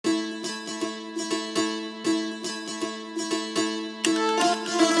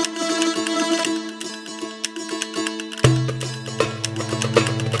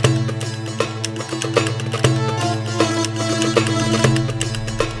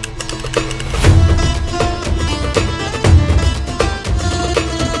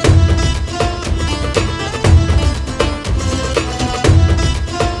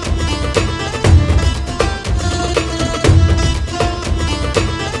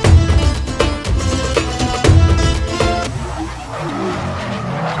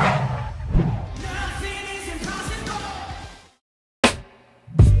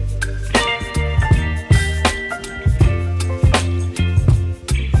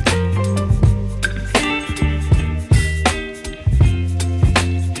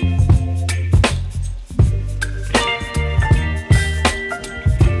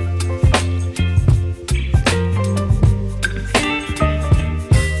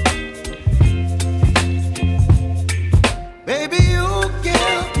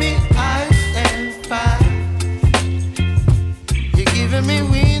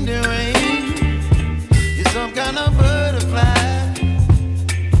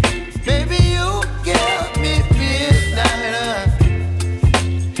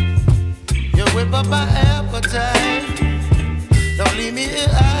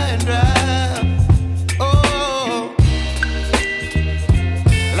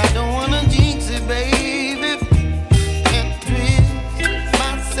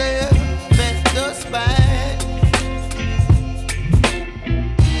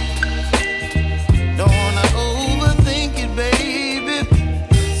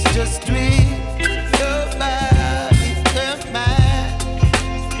just tweet your body and mine.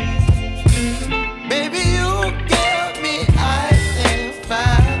 Baby, you give me ice and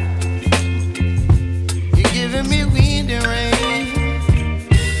fire. You're giving me wind and rain.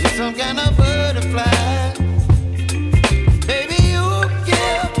 You're some kind of butterfly. Baby, you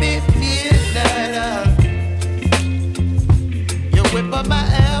give me midnight. You whip up my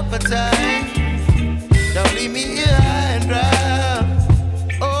appetite. Don't leave me here high and dry.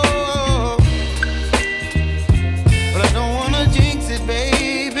 Oh, but I don't wanna jinx it,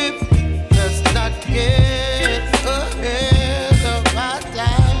 baby. Let's not get ahead of my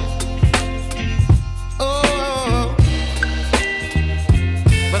time. Oh,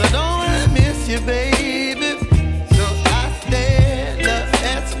 but I don't wanna miss you, baby. So I stand up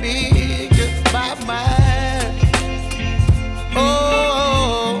and speak just my mind. Oh.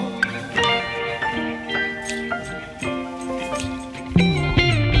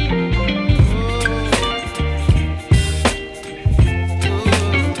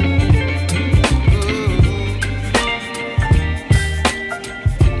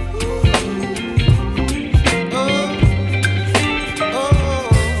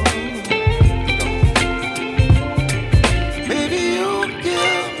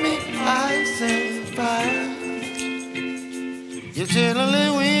 You're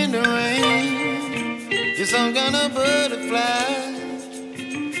chilling wind and rain. You're some kind of butterfly.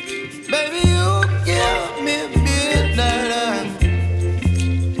 Baby, you give me midnight.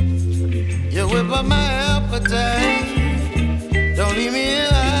 You whip up my appetite. Don't leave me here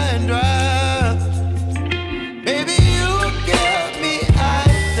high and dry. Baby, you give me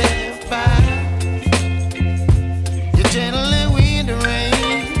ice and fire. You're channeling wind and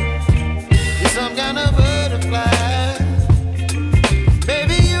rain. You're some kind of butterfly.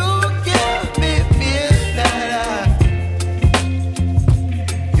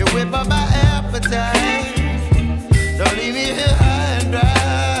 Whip up my appetite.